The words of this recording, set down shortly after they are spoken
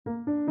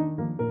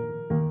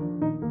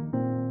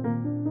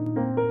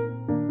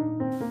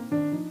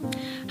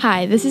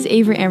Hi, this is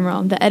Avery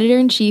Amaral, the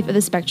editor-in-chief of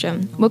The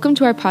Spectrum. Welcome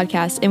to our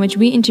podcast in which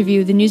we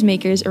interview the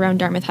newsmakers around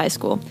Dartmouth High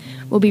School.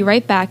 We'll be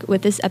right back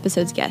with this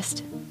episode's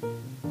guest.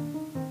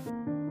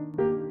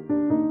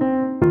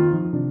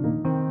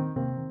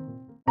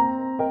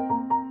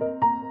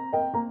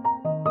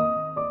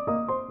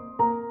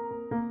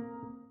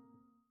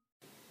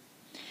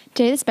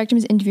 Today, The Spectrum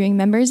is interviewing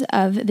members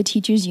of the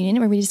Teachers Union,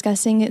 where we're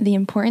discussing the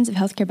importance of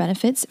healthcare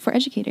benefits for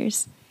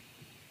educators.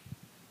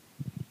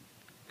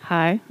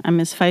 Hi, I'm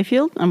Ms.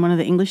 Fifield. I'm one of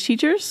the English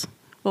teachers.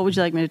 What would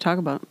you like me to talk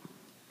about?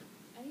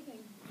 Anything.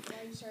 Why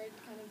you started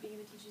kind of being in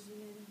the Teachers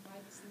Union, why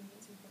this is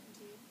important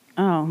to you?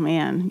 Oh,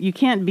 man. You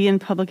can't be in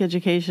public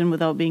education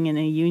without being in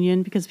a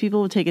union because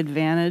people will take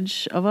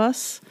advantage of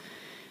us.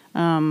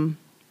 Depending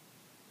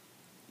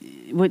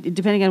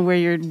on where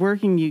you're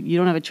working, you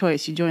don't have a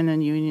choice. You join the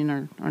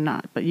union or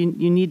not. But you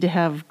need to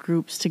have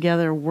groups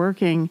together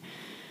working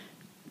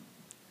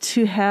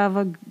to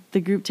have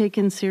the group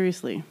taken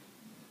seriously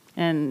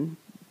and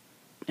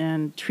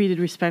treated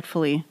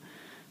respectfully.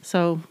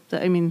 So,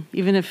 even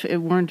if it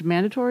weren't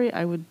mandatory,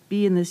 I would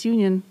be in this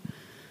union.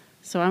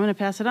 So I'm going to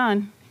pass it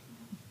on.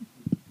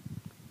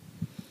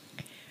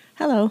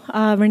 Hello,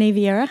 Rene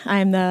Vieira.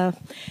 I'm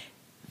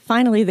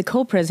finally the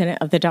co-president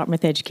of the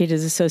Dartmouth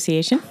Educators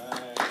Association.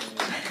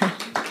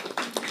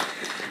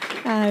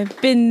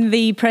 I've been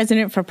the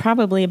president for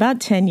probably about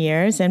 10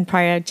 years, and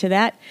prior to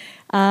that,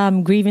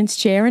 grievance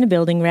chair and a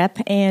building rep.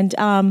 And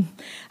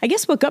I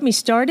guess what got me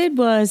started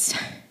was,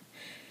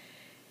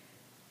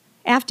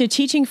 after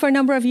teaching for a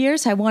number of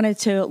years, I wanted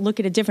to look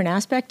at a different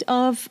aspect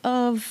of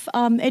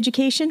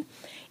education.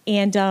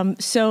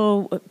 And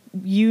so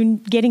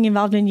getting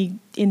involved in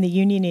the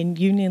union and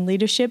union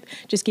leadership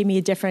just gave me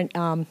a different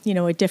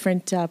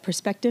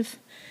perspective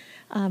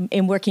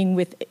in working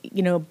with,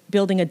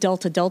 building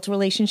adult-adult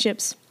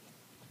relationships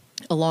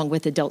along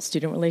with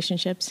adult-student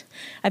relationships.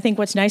 I think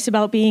what's nice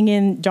about being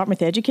in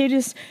Dartmouth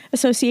Educators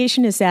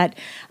Association is that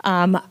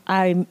I'm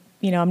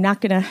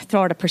not going to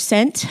throw out a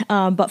percent,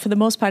 but for the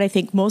most part, I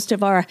think most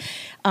of our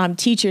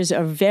teachers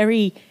are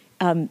very,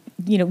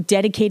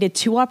 dedicated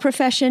to our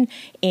profession.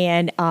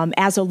 And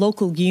as a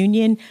local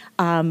union,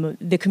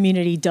 the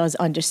community does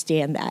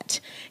understand that.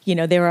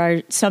 There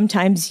are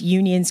sometimes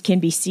unions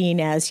can be seen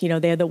as,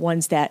 they're the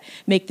ones that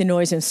make the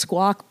noise and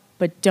squawk,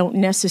 but don't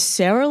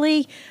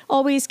necessarily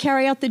always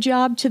carry out the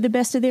job to the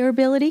best of their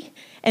ability.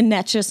 And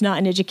that's just not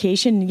in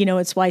education.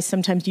 It's why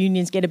sometimes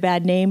unions get a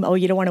bad name. Oh,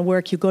 you don't want to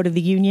work, you go to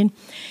the union.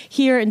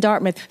 Here in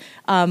Dartmouth,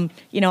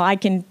 I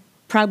can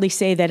proudly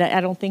say that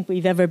I don't think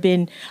we've ever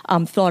been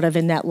thought of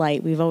in that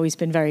light. We've always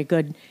been very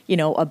good,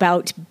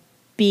 about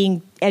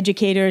being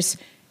educators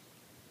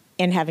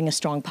and having a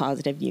strong,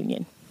 positive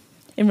union.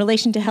 In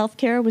relation to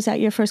healthcare, was that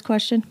your first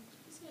question?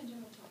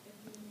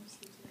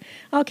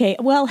 Okay,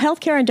 well,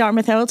 healthcare in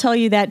Dartmouth, I will tell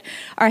you that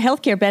our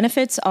healthcare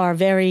benefits are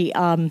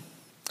they're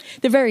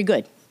very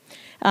good.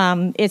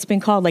 It's been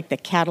called like the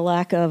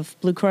Cadillac of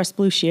Blue Cross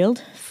Blue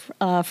Shield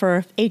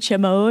for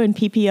HMO and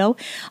PPO.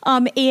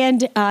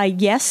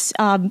 Yes,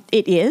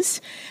 it is.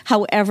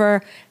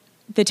 However,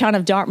 the town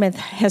of Dartmouth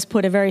has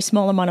put a very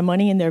small amount of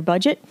money in their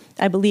budget.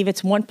 I believe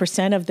it's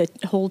 1% of the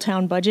whole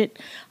town budget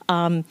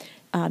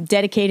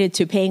dedicated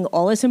to paying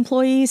all its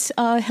employees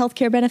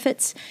healthcare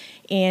benefits.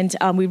 And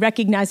we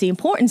recognize the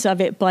importance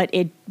of it, but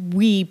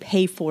we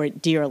pay for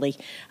it dearly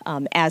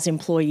as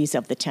employees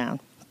of the town.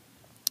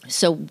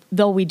 So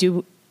though we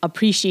do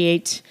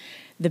appreciate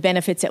the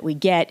benefits that we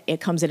get, it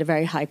comes at a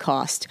very high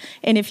cost.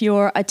 And if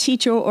you're a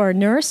teacher or a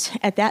nurse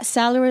at that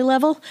salary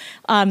level,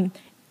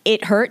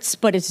 it hurts,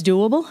 but it's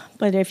doable.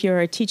 But if you're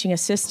a teaching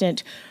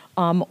assistant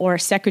or a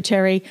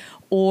secretary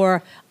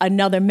or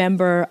another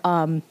member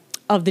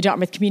of the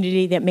Dartmouth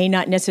community that may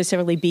not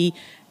necessarily be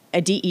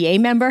a DEA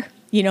member,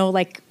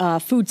 like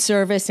food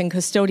service and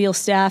custodial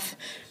staff,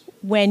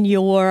 when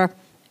your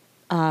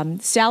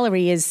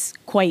salary is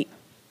quite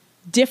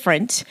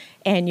different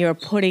and you're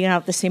putting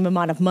out the same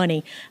amount of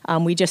money,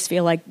 we just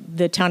feel like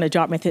the town of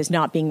Dartmouth is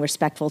not being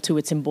respectful to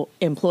its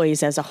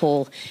employees as a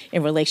whole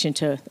in relation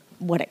to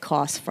what it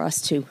costs for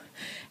us to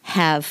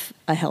have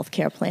a health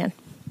care plan.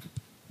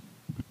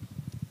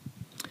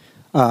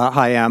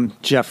 Hi, I'm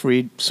Jeff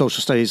Reed,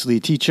 social studies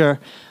lead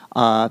teacher,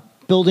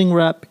 building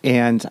rep,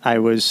 and I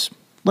was,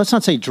 let's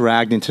not say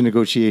dragged into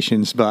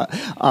negotiations, but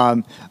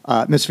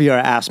Ms.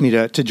 Vieira asked me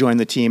to join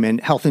the team, and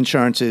health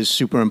insurance is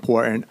super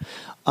important.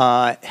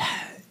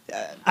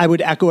 I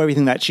would echo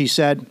everything that she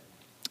said.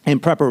 In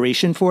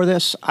preparation for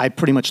this, I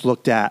pretty much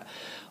looked at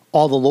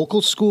all the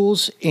local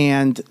schools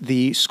and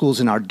the schools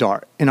in our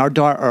DART. In our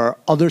DART are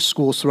other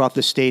schools throughout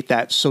the state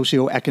that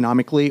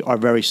socioeconomically are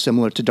very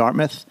similar to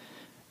Dartmouth.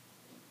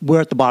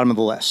 We're at the bottom of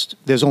the list.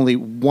 There's only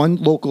one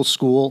local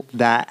school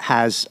that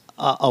has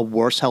a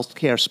worse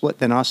healthcare split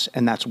than us,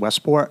 and that's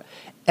Westport.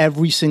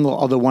 Every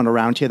single other one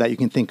around here that you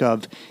can think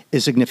of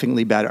is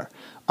significantly better.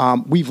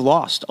 We've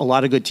lost a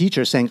lot of good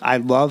teachers saying, I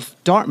love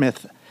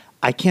Dartmouth,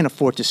 I can't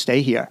afford to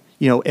stay here.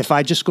 If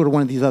I just go to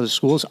one of these other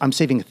schools, I'm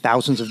saving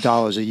thousands of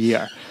dollars a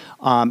year.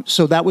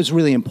 So that was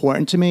really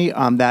important to me,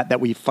 that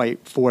we fight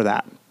for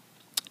that.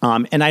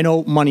 And I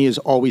know money is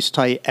always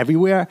tight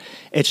everywhere.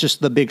 It's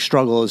just the big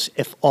struggle is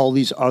if all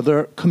these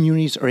other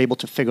communities are able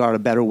to figure out a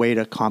better way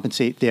to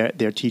compensate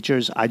their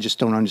teachers, I just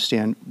don't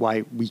understand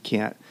why we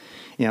can't.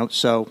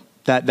 So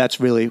that's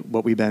really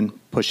what we've been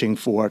pushing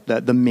for,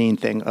 the main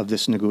thing of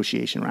this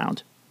negotiation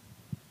round.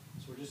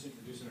 So we're just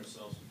introducing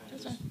ourselves and kind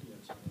of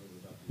just talking a little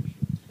bit about the issue.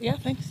 Yeah,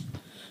 thanks.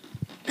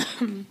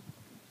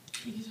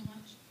 Thank you so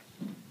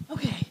much.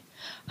 Okay.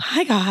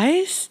 Hi,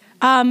 guys.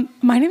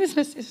 My name is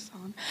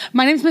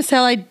Miss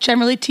Hill. I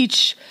generally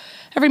teach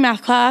every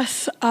math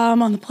class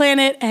on the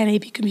planet and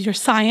AP Computer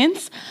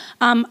Science.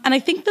 And I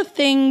think the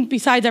thing,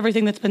 besides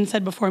everything that's been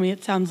said before me,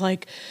 it sounds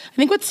like, I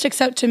think what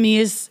sticks out to me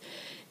is,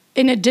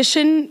 in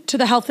addition to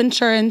the health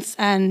insurance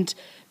and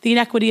the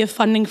inequity of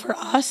funding for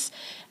us,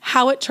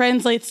 how it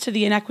translates to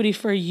the inequity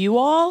for you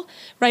all,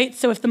 right?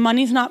 So if the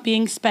money's not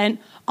being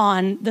spent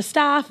on the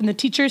staff and the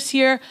teachers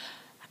here,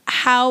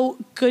 how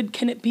good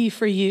can it be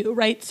for you,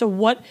 right? So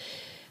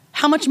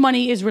how much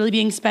money is really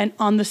being spent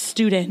on the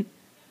student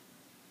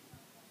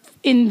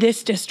in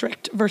this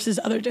district versus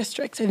other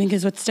districts, I think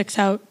is what sticks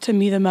out to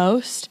me the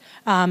most.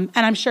 And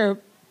I'm sure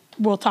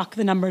we'll talk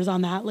the numbers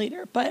on that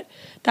later, but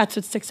that's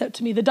what sticks out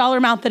to me. The dollar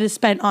amount that is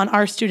spent on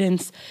our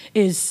students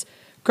is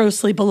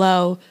grossly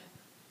below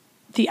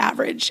the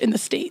average in the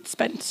state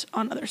spent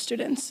on other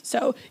students.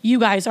 So you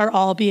guys are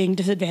all being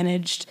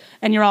disadvantaged,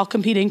 and you're all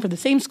competing for the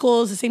same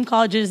schools, the same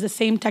colleges, the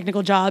same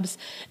technical jobs,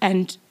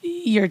 and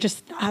you're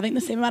just not having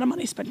the same amount of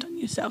money spent on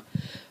you. So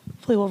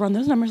hopefully we'll run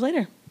those numbers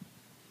later.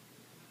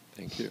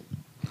 Thank you.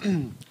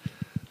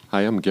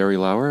 Hi, I'm Gary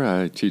Lauer.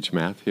 I teach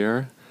math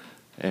here.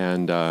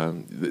 And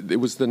it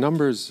was the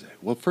numbers.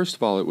 Well, first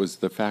of all, it was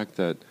the fact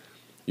that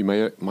you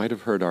might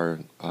have heard our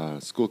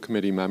school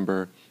committee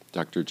member,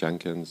 Dr.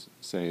 Jenkins,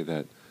 say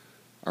that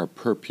our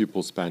per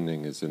pupil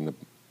spending is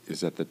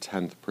at the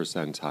 10th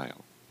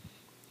percentile,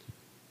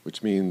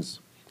 which means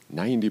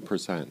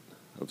 90%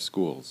 of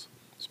schools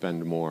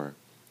spend more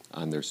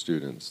on their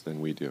students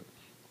than we do.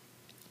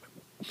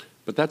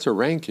 But that's a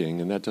ranking,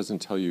 and that doesn't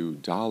tell you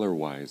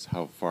dollar-wise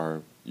how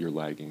far you're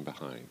lagging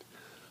behind.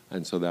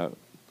 And so that,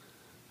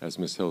 as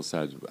Ms. Hill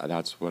said,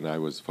 that's what I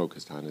was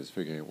focused on, is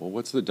figuring, well,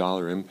 what's the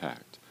dollar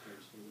impact?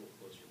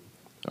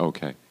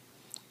 Okay.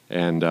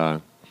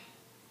 And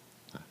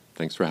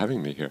thanks for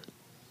having me here.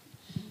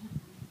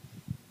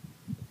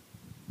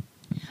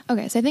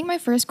 Okay, so I think my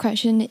first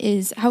question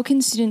is, how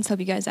can students help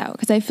you guys out?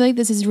 Because I feel like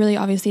this is really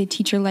obviously a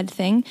teacher-led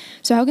thing.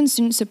 So how can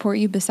students support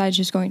you besides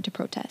just going to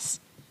protests?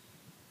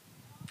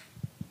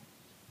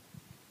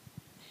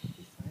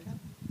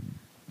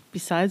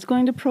 Besides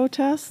going to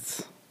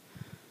protests,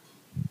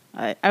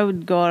 I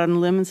would go out on a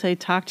limb and say,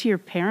 talk to your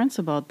parents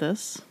about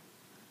this.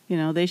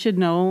 They should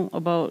know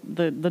about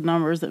the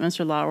numbers that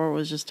Mr. Lauer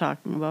was just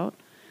talking about,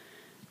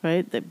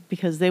 right?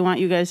 Because they want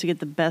you guys to get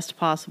the best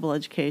possible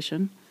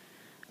education.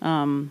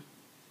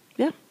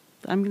 Yeah,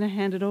 I'm going to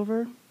hand it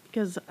over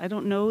because I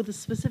don't know the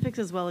specifics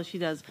as well as she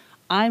does.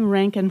 I'm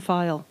rank and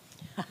file.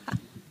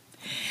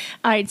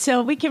 All right,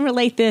 so we can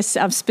relate this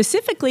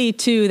specifically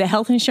to the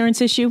health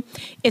insurance issue.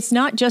 It's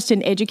not just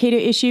an educator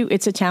issue,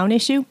 it's a town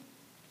issue.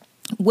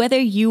 Whether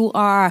you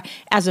are,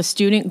 as a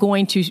student,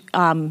 going to,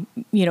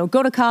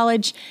 go to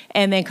college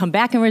and then come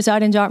back and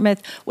reside in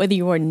Dartmouth, whether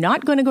you are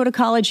not going to go to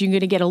college, you're going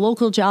to get a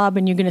local job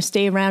and you're going to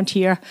stay around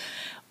here,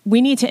 we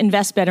need to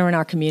invest better in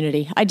our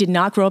community. I did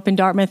not grow up in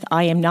Dartmouth.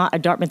 I am not a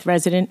Dartmouth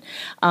resident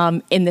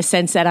in the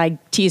sense that I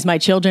tease my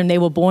children. They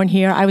were born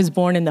here. I was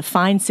born in the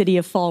fine city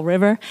of Fall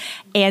River.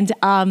 And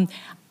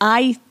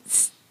I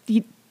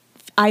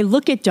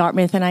look at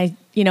Dartmouth and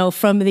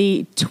from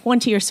the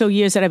 20 or so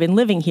years that I've been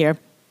living here,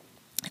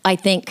 I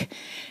think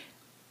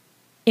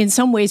in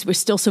some ways we're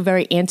still so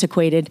very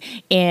antiquated,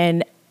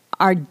 and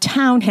our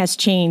town has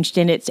changed,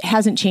 and it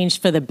hasn't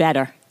changed for the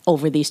better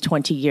over these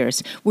 20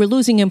 years. We're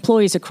losing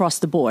employees across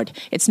the board.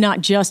 It's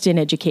not just in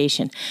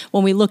education.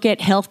 When we look at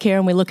healthcare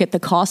and we look at the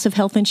cost of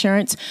health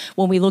insurance,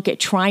 when we look at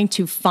trying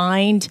to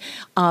find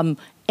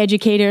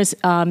educators,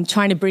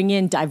 trying to bring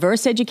in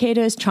diverse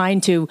educators,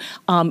 trying to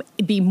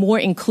be more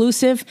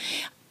inclusive,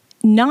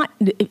 not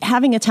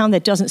having a town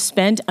that doesn't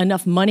spend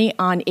enough money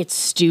on its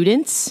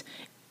students.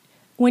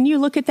 When you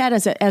look at that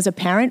as a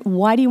parent,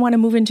 why do you want to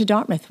move into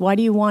Dartmouth? Why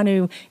do you want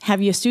to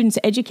have your students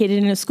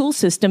educated in a school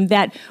system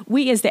that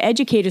we as the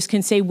educators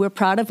can say we're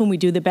proud of and we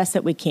do the best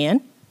that we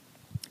can?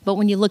 But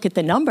when you look at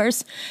the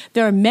numbers,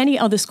 there are many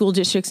other school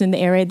districts in the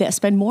area that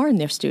spend more on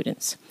their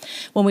students.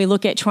 When we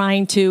look at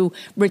trying to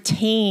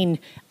retain,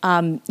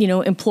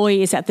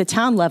 employees at the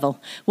town level,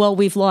 well,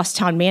 we've lost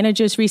town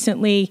managers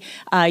recently.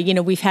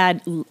 We've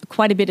had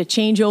quite a bit of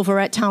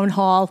changeover at town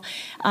hall.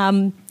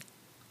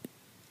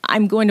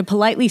 I'm going to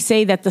politely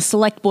say that the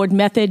select board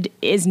method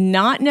is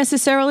not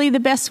necessarily the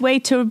best way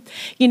to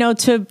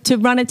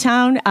run a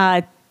town.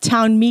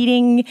 Town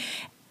meeting,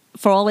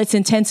 for all its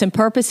intents and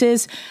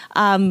purposes,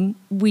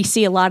 we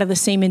see a lot of the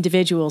same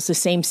individuals, the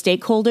same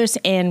stakeholders,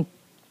 and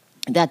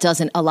that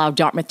doesn't allow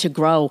Dartmouth to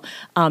grow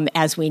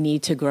as we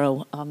need to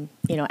grow,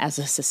 as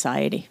a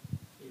society.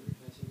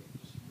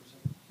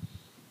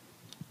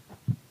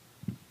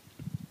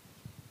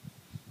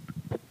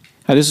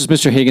 Hi, this is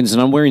Mr. Higgins,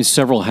 and I'm wearing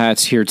several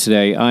hats here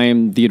today. I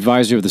am the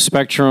advisor of the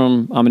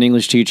Spectrum. I'm an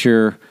English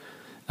teacher.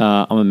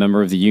 I'm a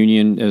member of the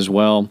union as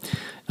well.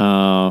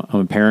 I'm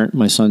a parent.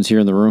 My son's here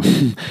in the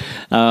room.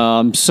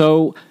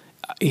 So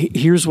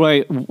here's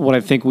what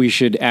I think we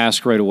should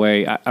ask right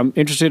away. I'm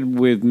interested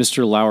with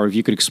Mr. Lauer, if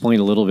you could explain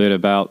a little bit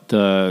about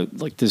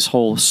this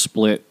whole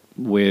split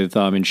with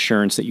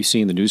insurance that you see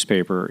in the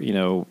newspaper. You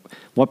know,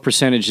 what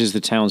percentage is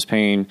the town's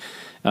paying?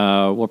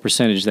 What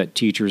percentage that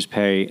teachers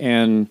pay?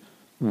 And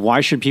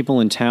why should people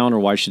in town or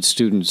why should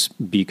students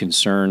be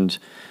concerned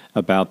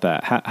about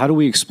that? How do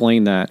we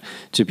explain that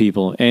to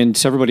people and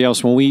to everybody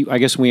else? When we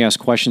ask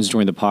questions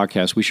during the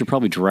podcast, we should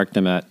probably direct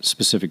them at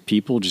specific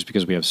people, just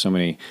because we have so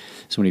many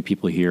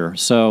people here.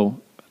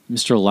 So,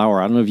 Mr. Lauer,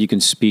 I don't know if you can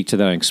speak to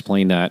that and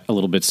explain that a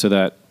little bit, so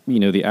that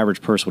the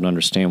average person would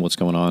understand what's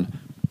going on.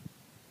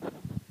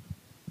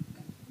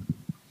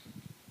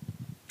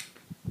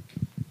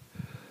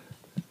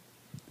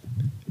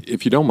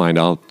 If you don't mind,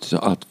 I'll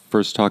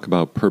first talk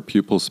about per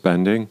pupil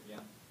spending.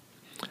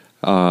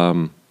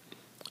 Yeah.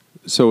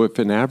 So if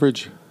an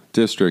average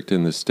district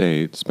in the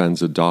state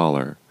spends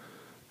 $1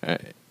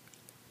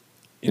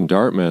 in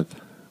Dartmouth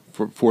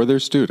for their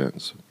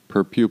students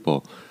per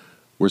pupil,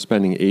 we're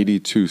spending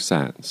 82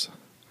 cents.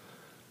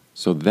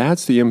 So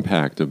that's the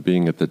impact of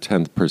being at the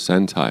 10th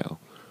percentile,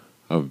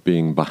 of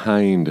being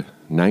behind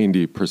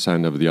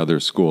 90% of the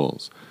other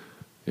schools,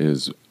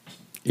 is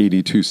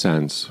 82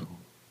 cents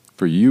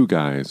for you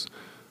guys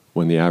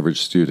when the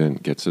average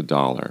student gets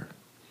 $1.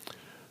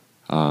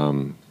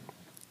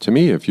 To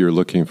me, if you're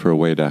looking for a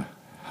way to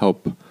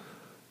help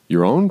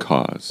your own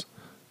cause,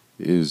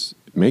 is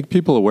make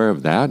people aware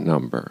of that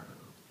number.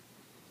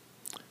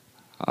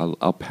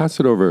 I'll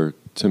pass it over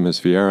to Ms.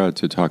 Vieira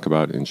to talk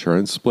about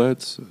insurance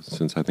splits,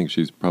 since I think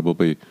she's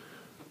probably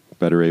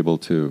better able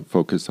to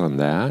focus on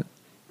that.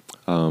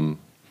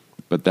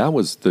 But that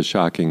was the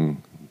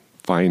shocking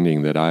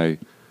finding that I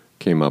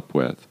came up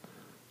with.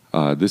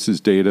 This is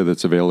data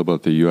that's available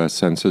at the U.S.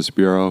 Census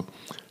Bureau.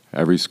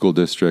 Every school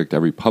district,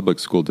 every public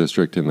school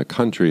district in the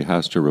country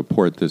has to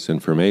report this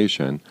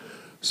information,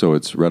 so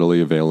it's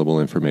readily available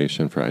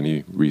information for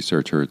any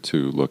researcher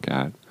to look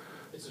at.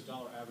 It's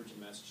 $1 average in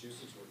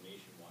Massachusetts or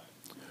nationwide?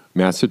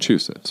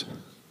 Massachusetts.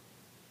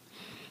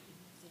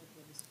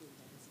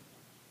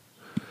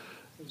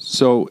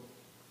 So,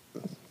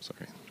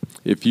 sorry,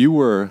 if you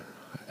were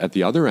at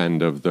the other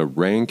end of the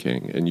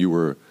ranking and you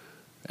were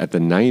at the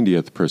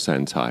 90th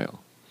percentile,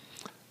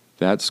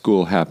 that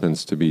school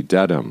happens to be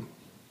Dedham.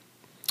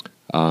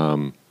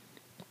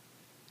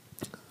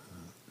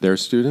 Their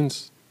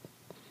students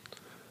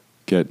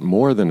get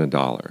more than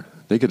 $1.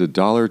 They get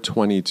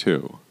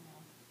 $1.22.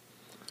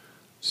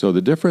 So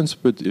the difference,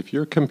 but if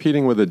you're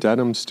competing with a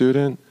Dedham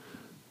student,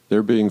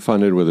 they're being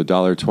funded with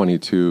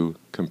 $1.22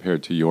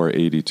 compared to your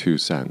 82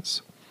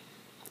 cents.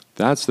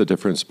 That's the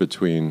difference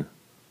between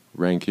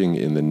ranking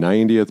in the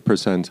 90th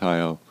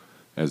percentile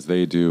as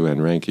they do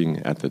and ranking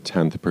at the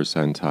 10th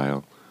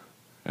percentile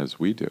as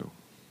we do.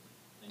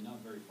 And not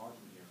very far from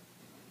here,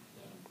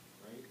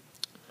 right?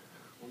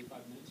 45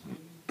 minutes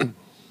maybe?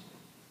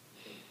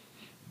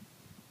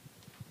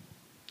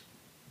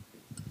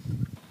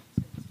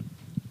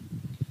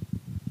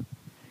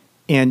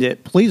 And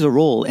it plays a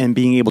role in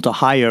being able to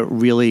hire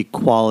really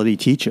quality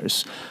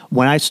teachers.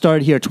 When I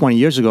started here 20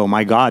 years ago,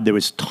 my God, there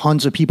was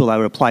tons of people that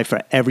would apply for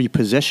every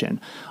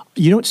position.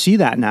 You don't see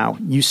that now.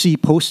 You see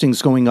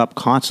postings going up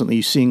constantly.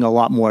 You're seeing a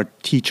lot more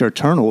teacher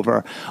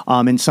turnover.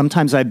 And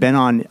sometimes I've been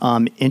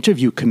on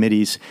interview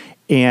committees,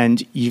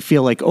 and you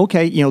feel like,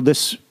 okay,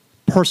 this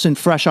person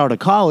fresh out of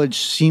college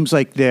seems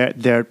like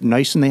they're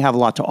nice and they have a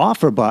lot to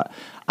offer, but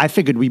I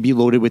figured we'd be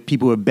loaded with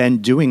people who have been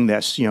doing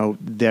this.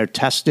 They're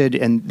tested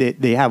and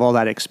they have all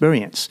that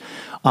experience.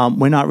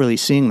 We're not really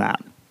seeing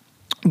that.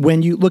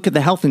 When you look at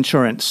the health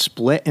insurance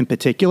split in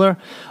particular,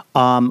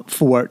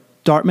 for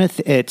Dartmouth,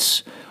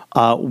 it's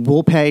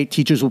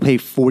teachers will pay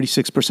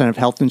 46% of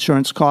health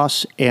insurance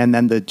costs, and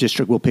then the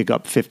district will pick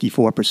up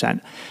 54%.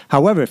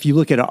 However, if you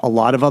look at a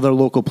lot of other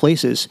local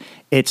places,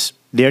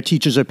 their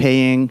teachers are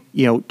paying,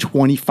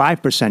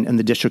 25%, and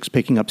the district's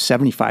picking up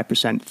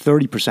 75%,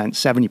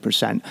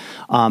 30%,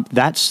 70%.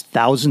 That's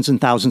thousands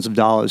and thousands of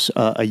dollars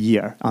a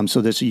year.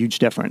 So there's a huge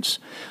difference.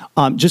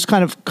 Just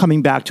kind of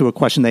coming back to a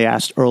question they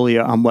asked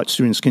earlier on what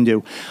students can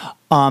do.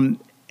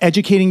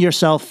 Educating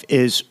yourself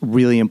is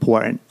really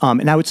important.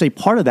 And I would say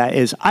part of that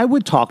is I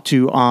would talk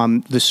to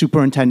the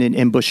superintendent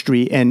in Bush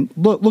Street and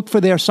look for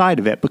their side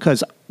of it,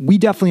 because we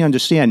definitely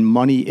understand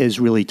money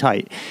is really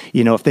tight.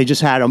 If they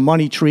just had a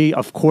money tree,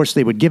 of course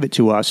they would give it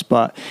to us,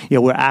 but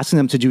we're asking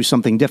them to do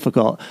something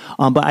difficult.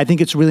 But I think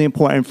it's really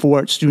important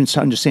for students to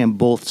understand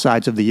both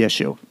sides of the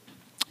issue.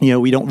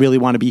 We don't really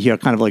want to be here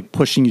kind of like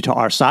pushing you to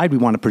our side. We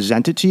want to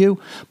present it to you,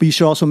 but you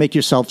should also make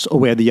yourselves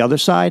aware of the other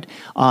side,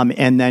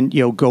 and then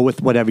go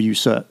with whatever you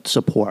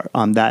support.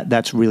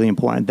 That's really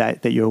important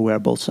that you're aware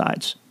of both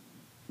sides.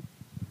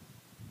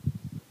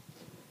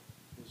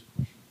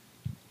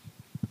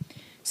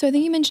 So I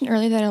think you mentioned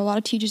earlier that a lot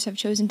of teachers have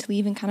chosen to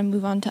leave and kind of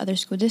move on to other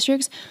school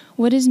districts.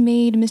 What has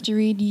made Mr.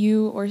 Reed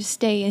you or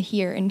stay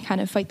here and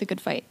kind of fight the good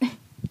fight?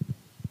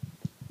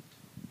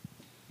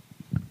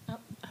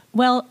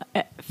 Well,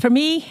 for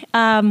me,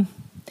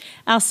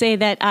 I'll say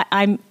that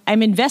I'm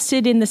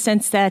invested in the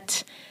sense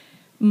that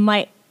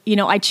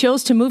I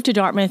chose to move to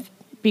Dartmouth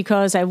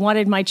because I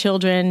wanted my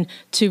children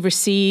to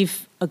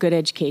receive a good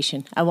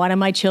education. I wanted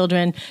my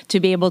children to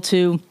be able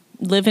to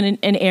live in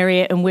an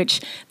area in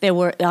which there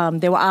were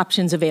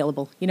options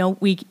available.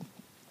 We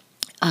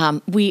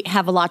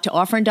have a lot to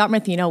offer in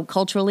Dartmouth.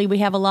 Culturally we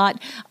have a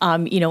lot.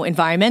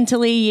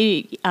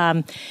 Environmentally,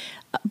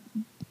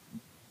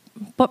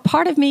 but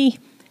part of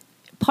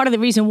the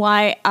reason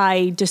why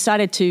I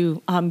decided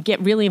to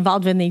get really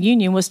involved in the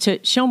union was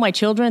to show my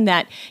children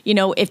that,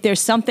 if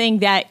there's something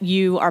that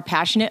you are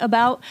passionate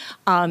about,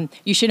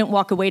 you shouldn't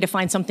walk away to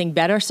find something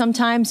better.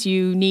 Sometimes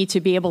you need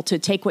to be able to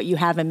take what you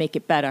have and make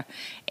it better.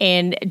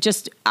 And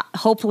just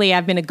hopefully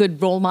I've been a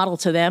good role model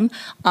to them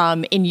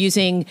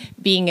in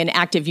being an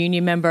active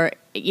union member,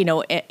 in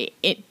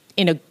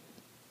a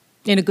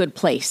good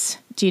place.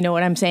 Do you know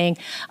what I'm saying?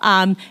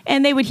 And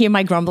they would hear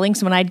my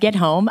grumblings when I'd get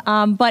home.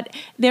 But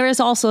there is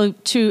also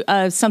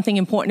something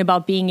important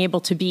about being able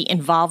to be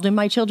involved in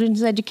my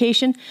children's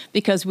education,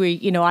 because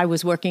I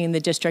was working in the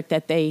district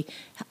that they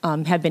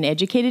have been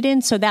educated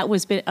in. So that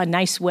was a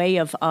nice way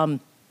of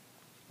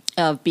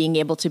being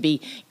able to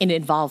be an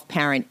involved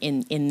parent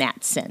in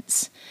that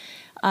sense.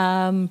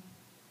 Anything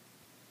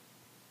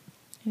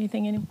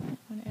anyone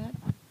want to add?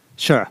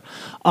 Sure.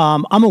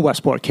 I'm a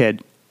Westport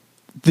kid.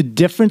 The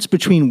difference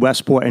between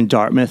Westport and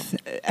Dartmouth,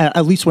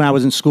 at least when I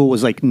was in school,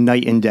 was like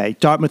night and day.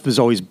 Dartmouth was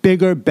always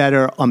bigger,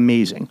 better,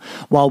 amazing.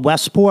 While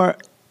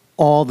Westport,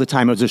 all the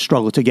time, it was a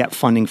struggle to get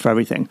funding for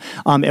everything.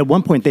 At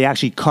one point, they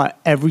actually cut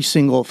every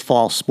single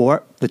fall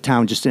sport. The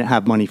town just didn't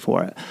have money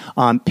for it.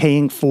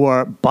 Paying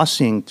for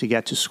busing to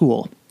get to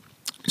school.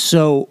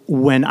 So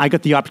when I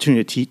got the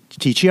opportunity to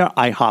teach here,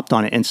 I hopped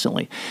on it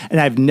instantly,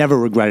 and I've never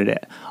regretted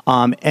it.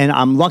 And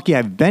I'm lucky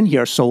I've been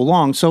here so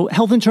long. So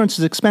health insurance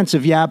is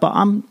expensive, yeah, but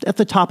I'm at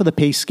the top of the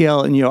pay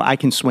scale, and I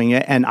can swing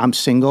it. And I'm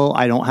single.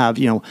 I don't have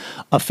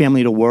a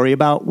family to worry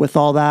about with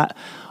all that.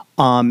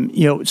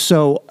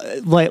 So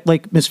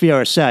like Ms.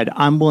 Vieira said,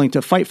 I'm willing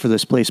to fight for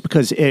this place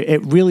because it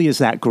really is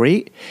that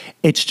great.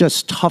 It's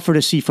just tougher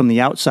to see from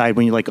the outside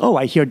when you're like, oh,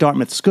 I hear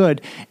Dartmouth's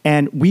good.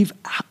 And we've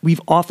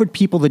offered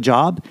people the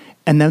job.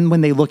 And then when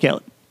they look at,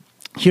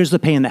 here's the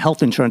pay and the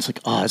health insurance, like,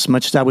 oh, as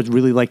much as I would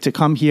really like to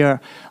come here,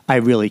 I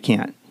really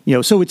can't.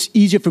 So it's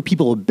easier for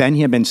people who've been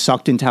here, been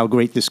sucked into how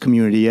great this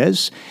community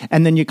is.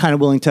 And then you're kind of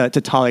willing to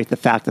tolerate the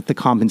fact that the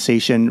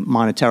compensation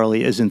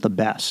monetarily isn't the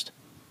best.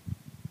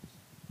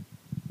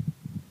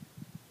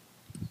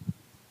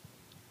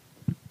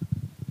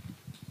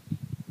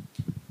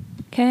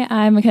 Okay,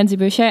 I'm Mackenzie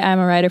Boucher. I'm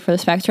a writer for The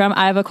Spectrum.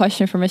 I have a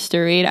question for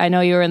Mr. Reed. I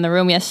know you were in the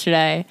room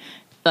yesterday,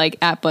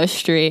 at Bush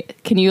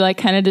Street. Can you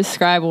kind of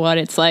describe what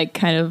it's like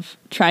kind of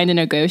trying to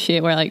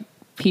negotiate where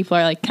people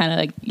are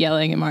kind of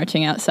yelling and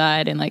marching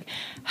outside, and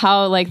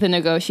how the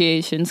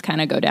negotiations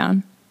kind of go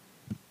down?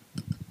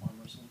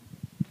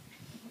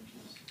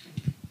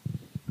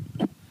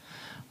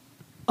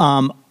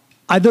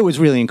 I thought it was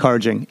really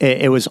encouraging.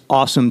 It was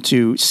awesome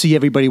to see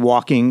everybody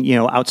walking,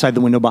 outside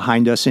the window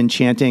behind us and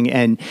chanting.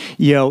 And,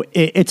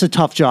 it's a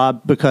tough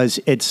job because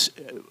it's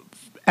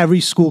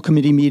every school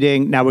committee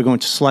meeting. Now we're going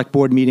to select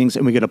board meetings,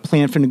 and we got to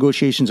plan for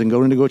negotiations and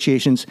go to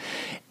negotiations.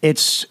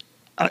 It's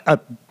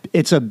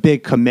a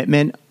big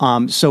commitment.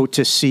 So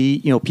to see,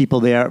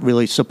 people there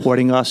really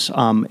supporting us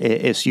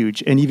is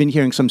huge. And even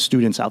hearing some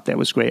students out there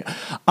was great.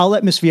 I'll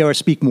let Ms. Vieira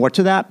speak more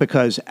to that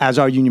because as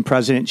our union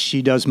president,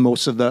 she does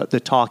most of the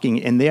talking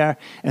in there,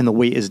 and the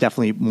weight is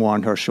definitely more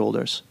on her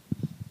shoulders.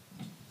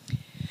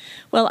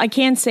 Well, I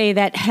can say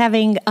that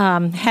having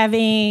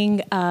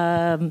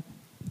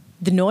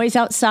the noise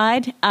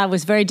outside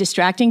was very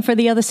distracting for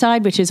the other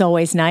side, which is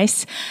always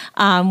nice.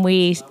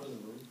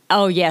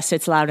 Oh, yes,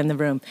 it's loud in the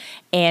room.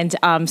 And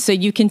so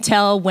you can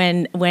tell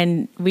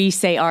when we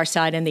say our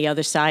side and the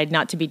other side,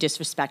 not to be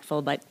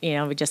disrespectful, but,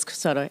 we just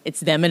sort of, it's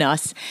them and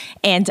us.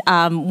 And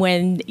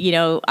when,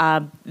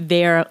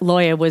 their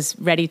lawyer was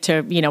ready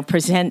to,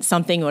 present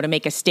something or to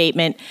make a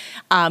statement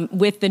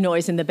with the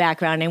noise in the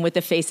background and with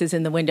the faces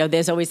in the window,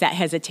 there's always that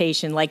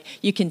hesitation.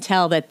 You can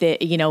tell that,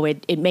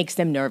 it makes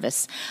them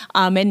nervous.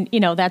 And,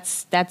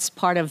 that's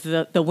part of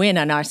the win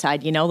on our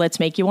side, let's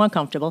make you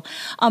uncomfortable.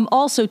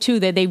 Also, too,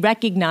 that they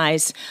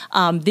recognize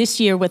this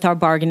year with our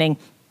bargaining,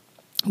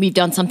 we've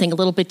done something a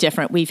little bit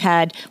different. We've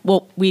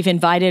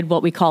invited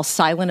what we call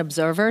silent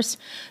observers.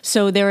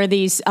 So there are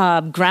these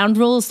ground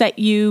rules that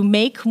you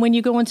make when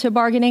you go into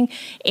bargaining.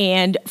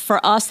 And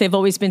for us, they've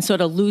always been sort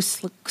of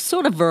loose,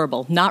 sort of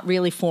verbal, not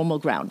really formal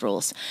ground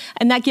rules.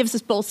 And that gives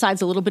us both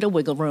sides a little bit of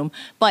wiggle room.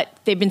 But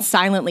they've been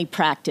silently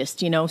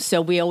practiced,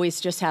 so we always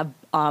just have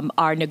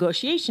our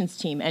negotiations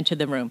team enter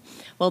the room.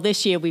 Well,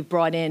 this year we've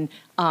brought in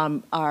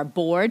our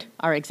board,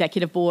 our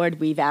executive board.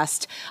 We've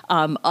asked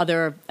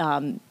other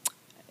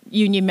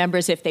union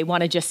members if they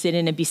want to just sit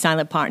in and be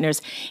silent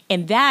partners,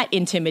 and that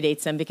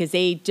intimidates them because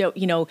they don't,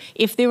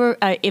 if they were,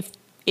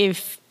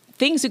 if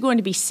things are going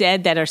to be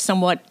said that are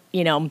somewhat,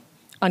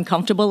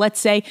 uncomfortable, let's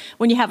say,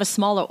 when you have a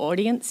smaller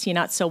audience, you're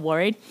not so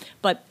worried.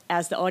 But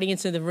as the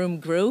audience in the room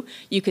grew,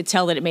 you could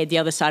tell that it made the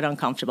other side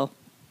uncomfortable.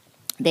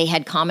 They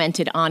had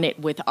commented on it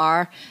with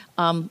our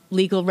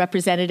legal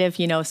representative,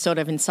 sort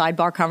of in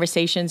sidebar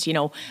conversations,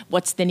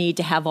 what's the need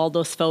to have all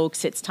those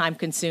folks? It's time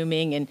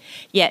consuming, and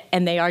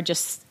they are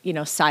just,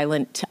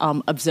 silent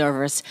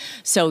observers.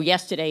 So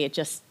yesterday it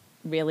just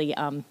really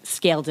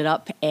scaled it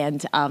up,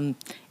 and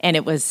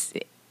it was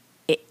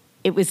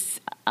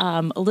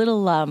a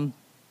little.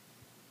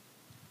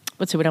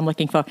 What's the word I'm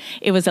looking for?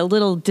 It was a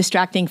little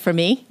distracting for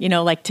me,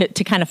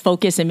 to kind of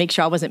focus and make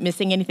sure I wasn't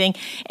missing anything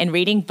and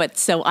reading. But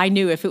so I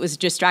knew if it was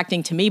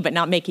distracting to me but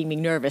not making me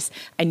nervous,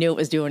 I knew it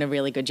was doing a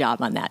really good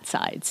job on that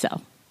side. So I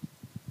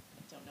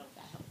don't know if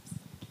that helps.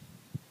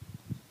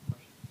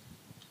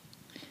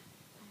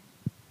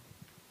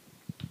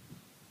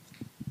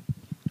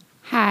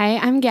 Hi,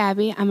 I'm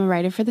Gabby. I'm a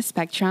writer for The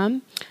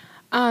Spectrum.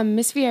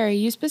 Ms. Vieira,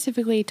 you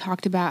specifically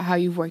talked about how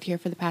you've worked here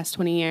for the past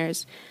 20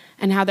 years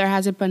and how there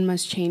hasn't been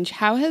much change.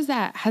 How has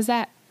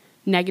that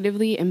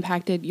negatively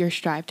impacted your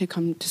strive to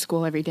come to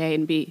school every day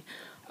and be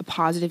a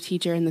positive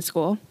teacher in the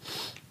school?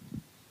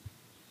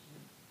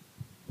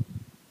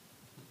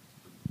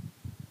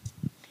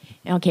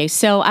 Okay,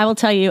 so I will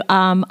tell you,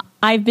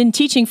 I've been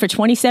teaching for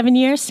 27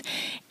 years,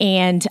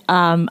 and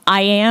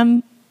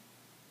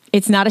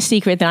it's not a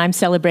secret that I'm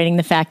celebrating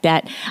the fact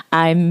that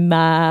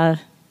I'm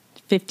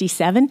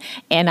 57,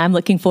 and I'm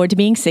looking forward to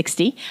being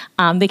 60,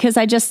 because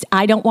I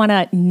don't want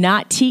to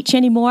not teach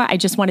anymore. I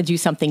just want to do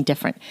something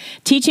different.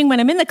 Teaching,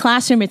 when I'm in the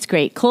classroom, it's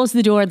great. Close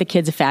the door, the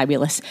kids are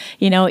fabulous.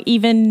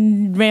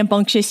 Even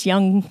rambunctious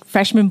young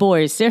freshman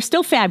boys, they're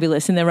still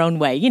fabulous in their own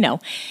way,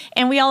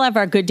 And we all have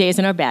our good days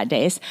and our bad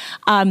days.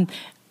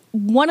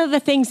 One of the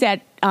things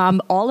that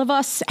all of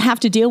us have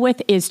to deal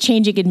with is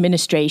changing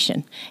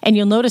administration. And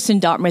you'll notice in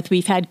Dartmouth,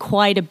 we've had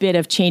quite a bit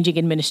of changing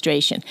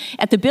administration.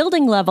 At the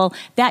building level,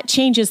 that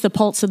changes the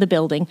pulse of the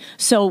building.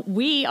 So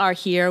we are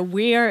here,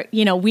 we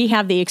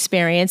have the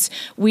experience,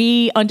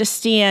 we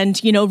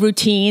understand,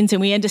 routines,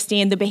 and we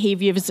understand the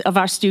behaviors of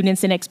our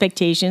students and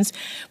expectations.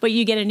 But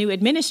you get a new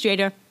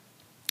administrator,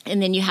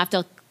 and then you have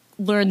to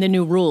learn the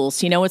new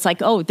rules. It's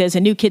like, oh, there's a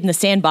new kid in the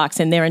sandbox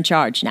and they're in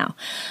charge now.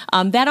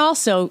 That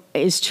also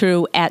is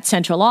true at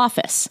central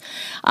office.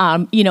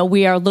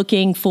 We are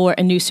looking for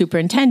a new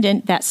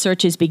superintendent. That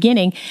search is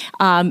beginning.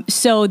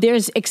 So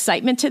there's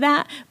excitement to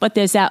that, but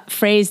there's that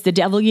phrase, the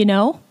devil you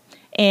know.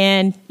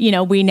 And,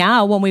 we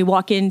now, when we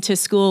walk into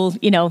school,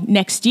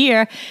 next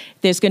year,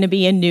 there's going to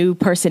be a new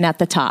person at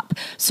the top.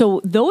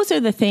 So those are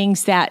the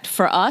things that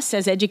for us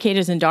as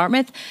educators in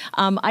Dartmouth,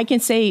 I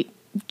can say,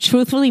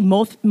 truthfully,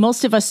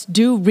 most of us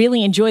do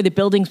really enjoy the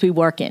buildings we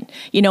work in.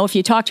 If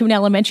you talk to an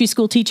elementary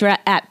school teacher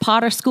at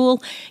Potter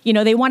School,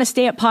 they want to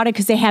stay at Potter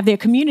because they have their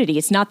community.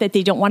 It's not that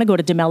they don't want to go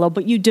to DeMello,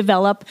 but you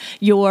develop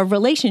your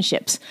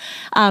relationships.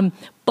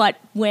 But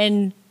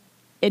when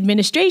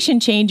administration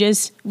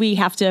changes, we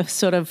have to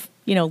sort of,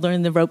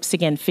 learn the ropes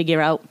again,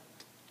 figure out,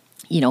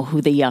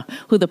 who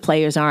the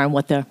players are and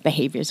what their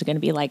behaviors are going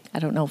to be like. I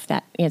don't know if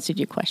that answered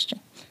your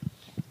question.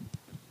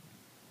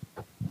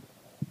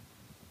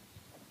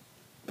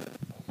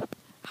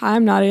 Hi,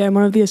 I'm Nadia. I'm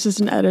one of the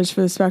assistant editors for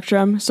The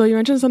Spectrum. So you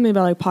mentioned something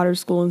about Potter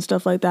School and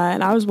stuff like that,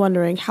 and I was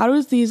wondering, how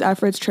does these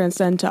efforts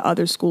transcend to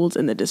other schools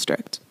in the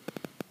district?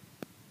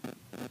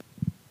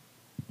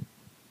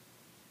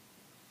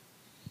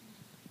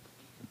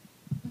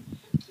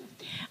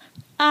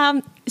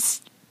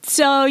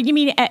 So you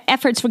mean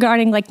efforts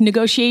regarding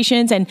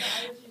negotiations and?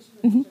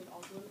 Mm-hmm.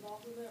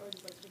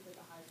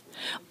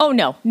 Oh,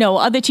 no,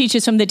 other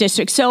teachers from the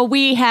district. So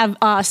we have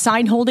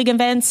sign holding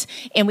events,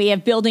 and we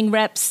have building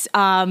reps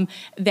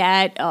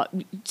that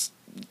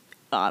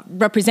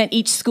represent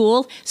each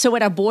school. So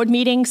at our board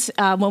meetings,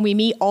 when we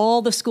meet,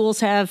 all the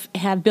schools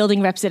have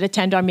building reps that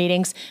attend our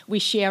meetings. We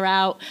share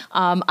out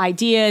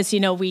ideas,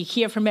 we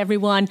hear from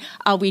everyone.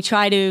 We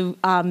try to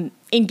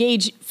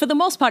engage, for the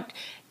most part.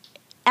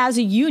 As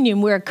a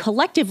union, we're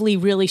collectively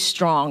really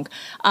strong.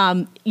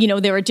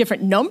 There are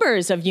different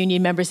numbers of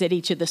union members at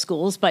each of the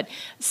schools, but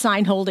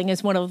sign holding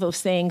is one of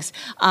those things.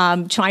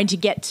 Trying to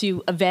get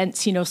to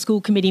events, school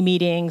committee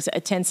meetings,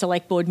 attend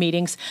select board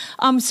meetings.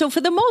 So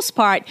for the most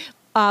part,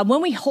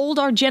 when we hold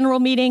our general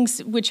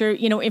meetings, which are,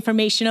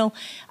 informational,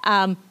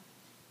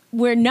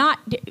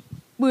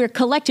 we're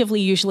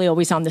collectively usually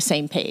always on the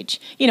same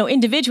page.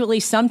 Individually,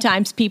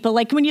 sometimes people,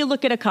 like when you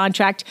look at a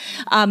contract,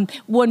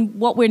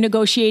 what we're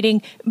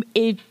negotiating,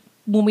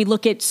 when we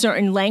look at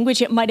certain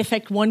language, it might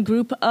affect one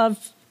group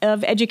of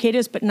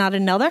educators, but not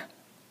another.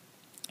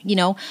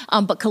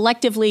 But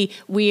collectively,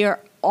 we're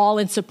all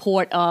in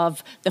support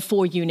of the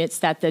 4 units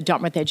that the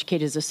Dartmouth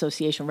Educators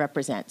Association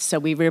represents. So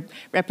we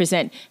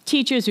represent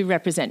teachers, we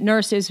represent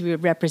nurses, we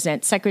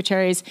represent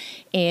secretaries,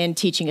 and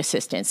teaching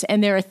assistants.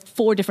 And there are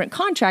 4 different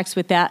contracts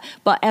with that,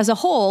 but as a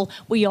whole,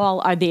 we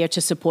all are there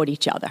to support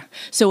each other.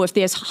 So if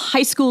there's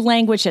high school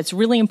language that's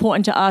really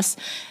important to us,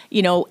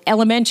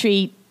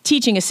 elementary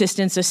teaching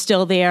assistants are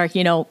still there,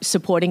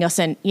 supporting us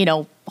and,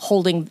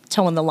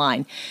 towing the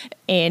line.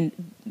 And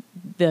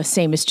the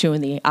same is true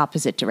in the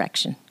opposite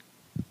direction.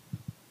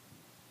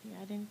 You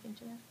add anything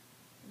to that?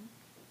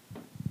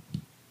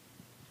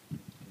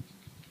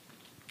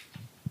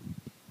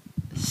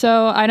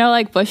 So I know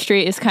like Bush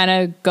Street is kind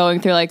of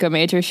going through like a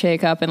major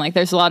shakeup, and like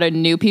there's a lot of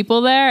new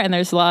people there, and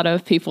there's a lot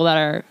of people that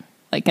are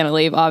like going to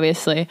leave,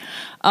 obviously.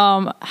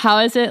 How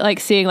is it like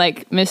seeing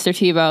like Mr.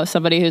 Tebow,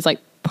 somebody who's like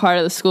part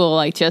of the school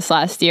like just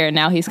last year, and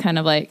now he's kind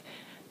of like,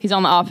 he's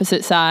on the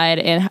opposite side,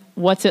 and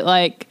what's it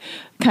like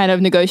kind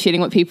of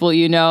negotiating with people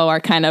are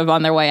kind of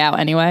on their way out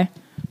anyway?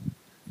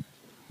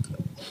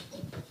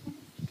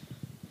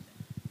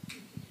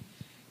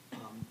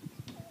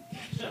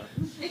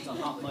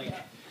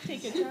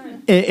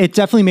 It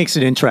definitely makes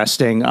it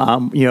interesting,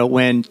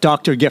 when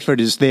Dr. Gifford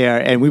is there,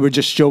 and we were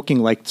just joking,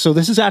 like, so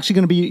this is actually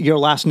going to be your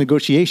last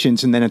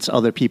negotiations, and then it's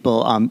other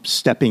people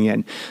stepping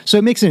in. So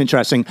it makes it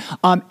interesting.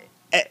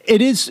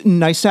 It is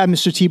nice to have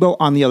Mr. Tebow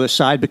on the other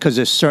side because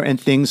there's certain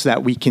things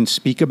that we can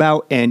speak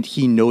about, and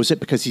he knows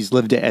it because he's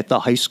lived it at the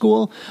high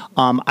school.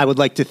 I would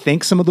like to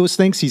think some of those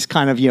things he's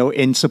kind of,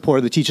 in support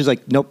of the teachers,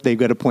 like, nope, they've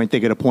got a point, they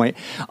got a point.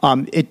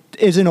 It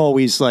isn't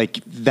always like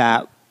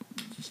that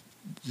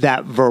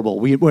verbal.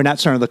 We're not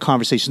starting the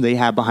conversation they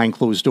have behind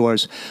closed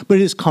doors, but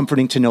it is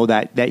comforting to know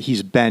that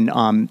he's been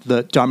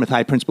the Dartmouth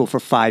High principal for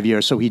 5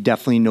 years, so he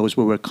definitely knows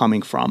where we're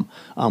coming from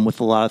with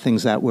a lot of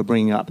things that we're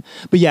bringing up.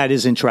 But yeah, it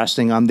is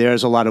interesting.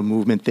 There's a lot of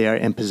movement there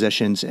in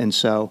positions, and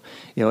so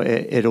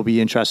it'll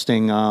be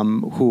interesting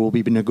who we'll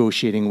be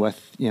negotiating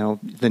with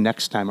the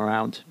next time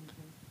around.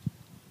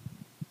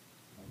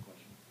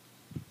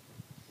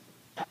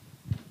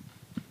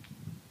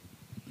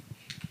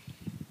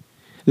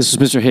 This is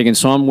Mr. Higgins,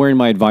 so I'm wearing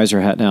my advisor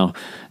hat now.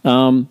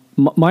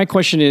 My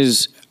question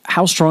is,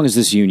 how strong is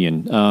this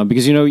union?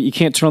 Because, you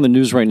can't turn on the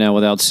news right now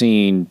without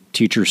seeing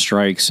teacher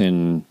strikes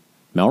in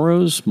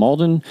Melrose,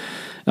 Malden,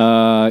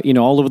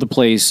 all over the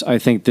place. I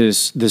think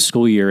this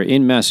school year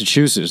in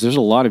Massachusetts, there's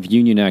a lot of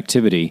union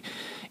activity.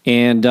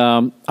 And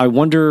I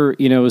wonder,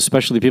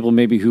 especially people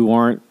maybe who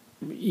aren't,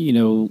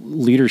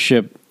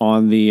 leadership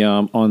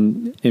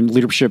in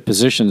leadership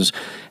positions,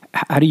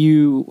 how do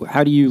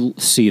you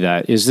see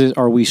that?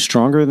 Are we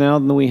stronger now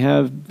than we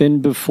have been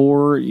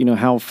before?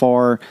 How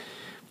far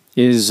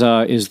is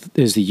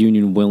the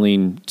union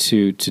willing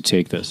to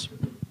take this?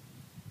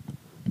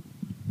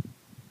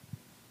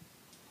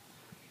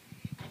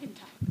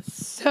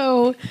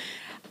 So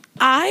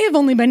I have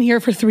only been here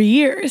for 3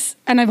 years,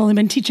 and I've only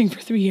been teaching for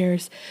 3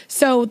 years.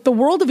 So the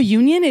world of a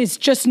union is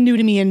just new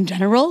to me in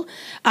general.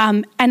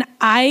 And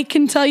I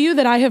can tell you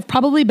that I have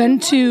probably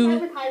been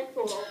to...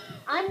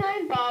 I'm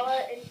Nine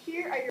Bala, and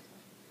here are your...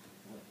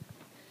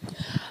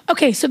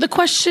 Okay, so the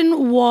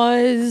question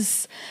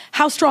was,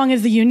 how strong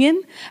is the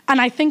union?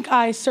 And I think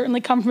I certainly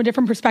come from a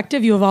different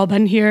perspective. You have all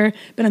been here,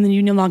 been in the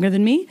union longer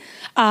than me.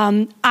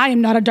 I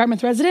am not a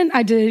Dartmouth resident.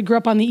 I grew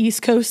up on the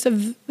East Coast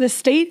of the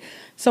state,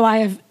 so I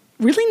have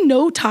really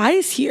no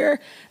ties here.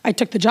 I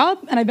took the job,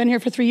 and I've been here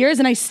for 3 years,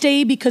 and I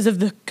stay because of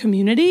the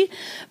community.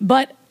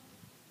 But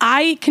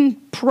I can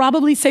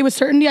probably say with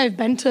certainty I've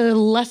been to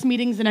less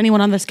meetings than anyone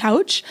on this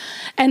couch.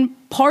 And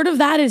part of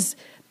that is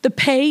the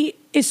pay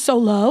is so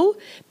low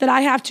that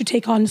I have to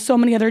take on so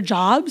many other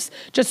jobs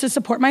just to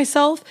support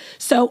myself.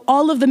 So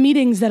all of the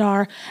meetings that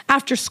are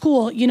after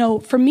school,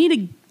 for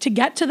me to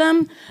get to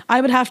them,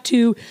 I would have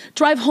to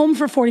drive home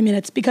for 40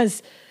 minutes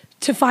because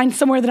to find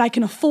somewhere that I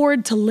can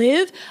afford to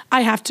live,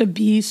 I have to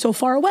be so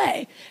far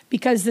away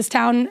because this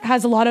town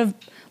has a lot of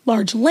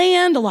large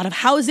land, a lot of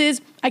houses.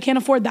 I can't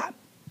afford that.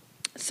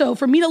 So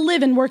for me to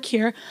live and work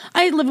here,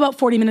 I live about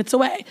 40 minutes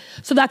away.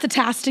 So that's a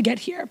task to get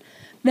here.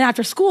 Then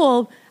after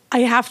school, I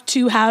have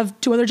to have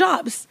 2 other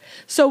jobs.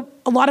 So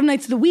a lot of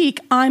nights of the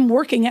week, I'm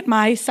working at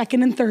my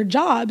second and third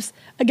jobs,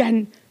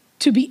 again,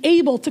 to be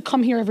able to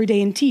come here every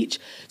day and teach.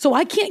 So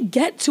I can't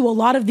get to a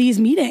lot of these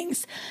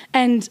meetings.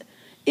 And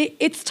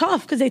it's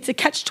tough because it's a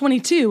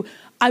catch-22.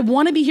 I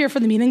want to be here for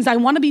the meetings. I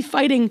want to be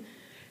fighting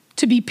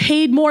to be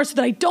paid more so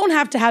that I don't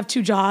have to have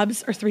 2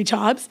 jobs or 3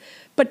 jobs,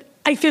 but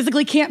I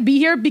physically can't be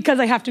here because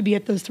I have to be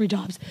at those 3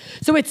 jobs.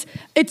 So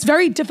it's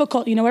very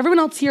difficult. Everyone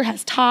else here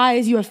has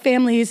ties, you have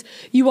families,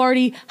 you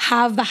already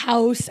have the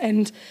house,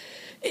 and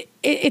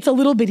it's a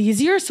little bit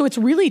easier. So it's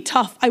really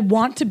tough. I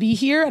want to be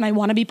here and I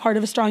want to be part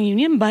of a strong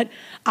union, but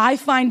I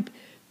find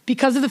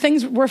because of the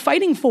things we're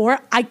fighting for,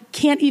 I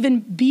can't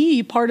even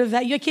be part of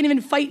that. I can't even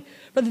fight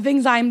for the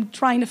things I'm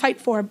trying to fight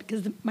for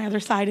because my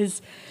other side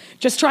is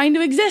just trying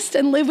to exist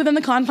and live within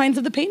the confines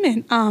of the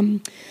payment.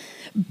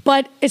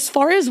 But as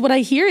far as what I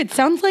hear, it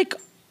sounds like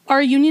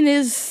our union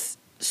is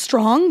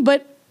strong,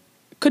 but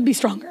could be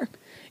stronger.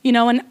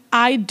 And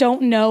I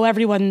don't know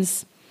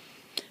everyone's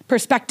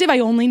perspective. I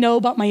only know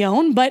about my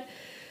own, but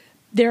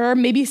there are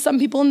maybe some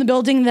people in the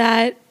building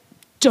that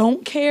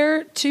don't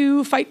care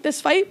to fight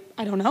this fight.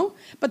 I don't know.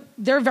 But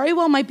there very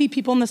well might be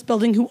people in this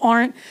building who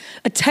aren't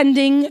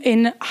attending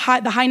in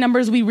the high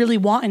numbers we really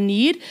want and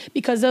need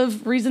because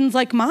of reasons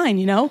like mine,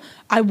 you know?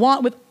 I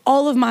want with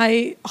all of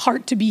my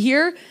heart to be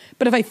here,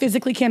 but if I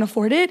physically can't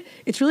afford it,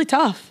 it's really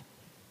tough.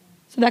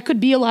 So that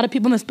could be a lot of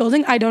people in this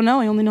building. I don't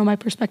know. I only know my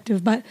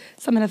perspective, but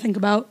something to think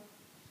about.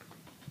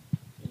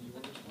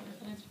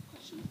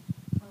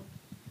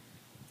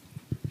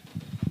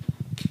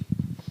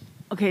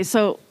 Okay,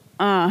 so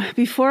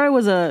before I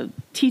was a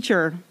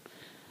teacher,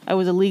 I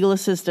was a legal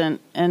assistant.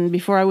 And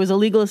before I was a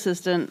legal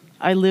assistant,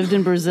 I lived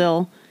in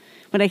Brazil.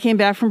 When I came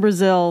back from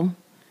Brazil,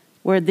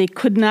 where they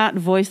could not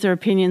voice their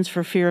opinions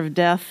for fear of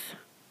death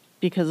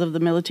because of the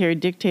military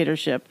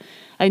dictatorship,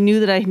 I knew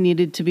that I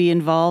needed to be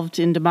involved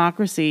in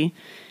democracy.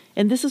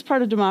 And this is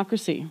part of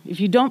democracy. If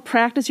you don't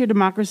practice your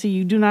democracy,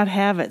 you do not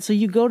have it. So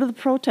you go to the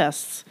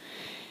protests.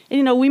 And,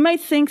 you know, we might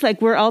think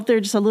like we're out there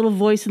just a little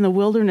voice in the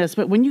wilderness,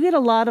 but when you get a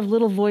lot of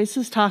little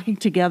voices talking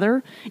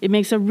together, it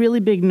makes a really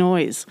big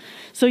noise.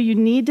 So you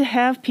need to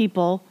have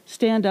people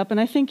stand up. And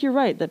I think you're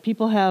right, that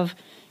people have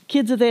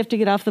kids that they have to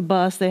get off the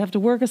bus, they have to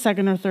work a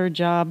second or third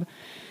job.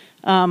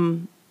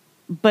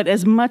 But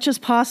as much as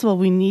possible,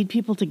 we need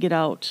people to get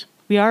out.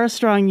 We are a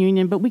strong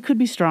union, but we could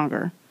be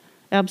stronger.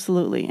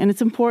 Absolutely. And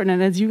it's important.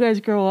 And as you guys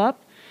grow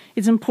up,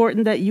 it's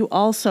important that you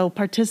also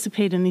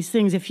participate in these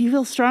things. If you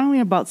feel strongly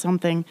about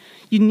something,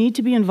 you need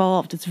to be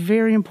involved. It's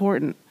very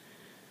important.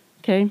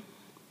 Okay?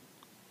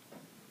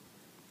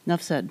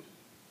 Enough said.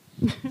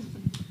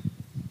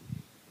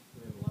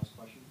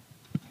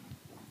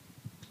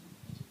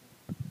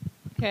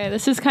 Okay,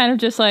 this is kind of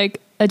just like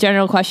a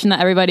general question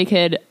that everybody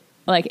could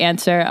like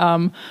answer.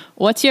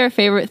 What's your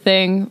favorite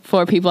thing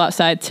for people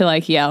outside to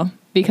like yell?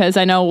 Because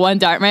I know one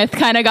Dartmouth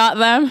kind of got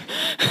them.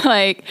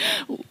 Like,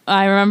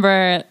 I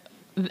remember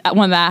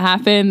when that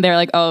happened, they're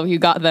like, oh, you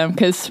got them,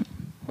 because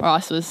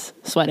Ross was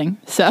sweating.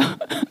 So,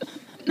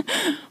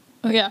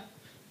 oh, yeah.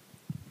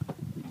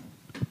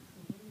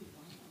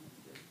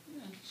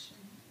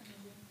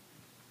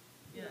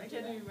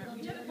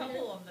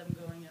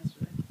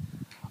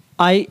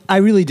 I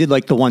really did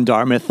like the one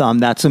Dartmouth.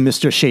 That's a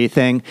Mr. Shea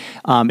thing.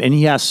 And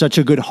he has such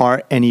a good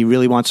heart and he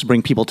really wants to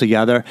bring people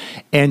together.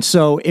 And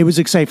so it was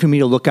exciting for me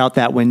to look out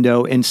that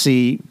window and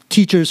see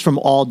teachers from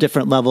all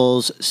different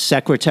levels,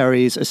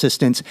 secretaries,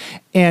 assistants,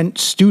 and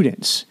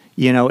students.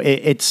 You know,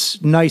 it's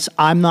nice.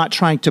 I'm not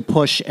trying to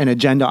push an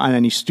agenda on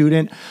any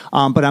student,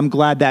 but I'm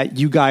glad that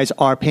you guys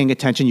are paying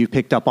attention. You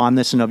picked up on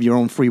this, and of your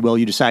own free will,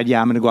 you decide, yeah,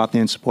 I'm going to go out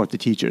there and support the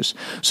teachers.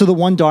 So the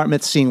one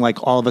Dartmouth, seeing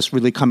like all of us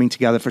really coming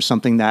together for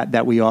something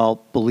that we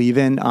all believe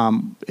in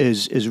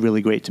is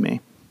really great to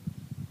me.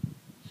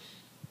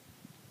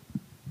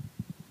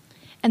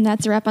 And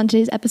that's a wrap on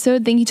today's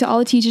episode. Thank you to all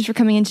the teachers for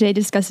coming in today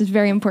to discuss this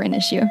very important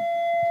issue.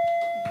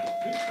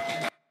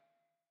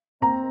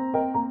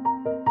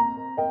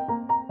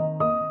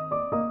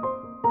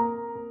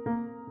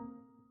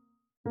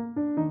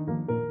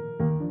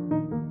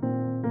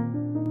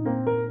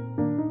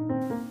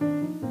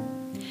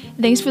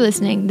 Thanks for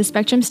listening. The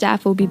Spectrum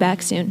staff will be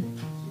back soon.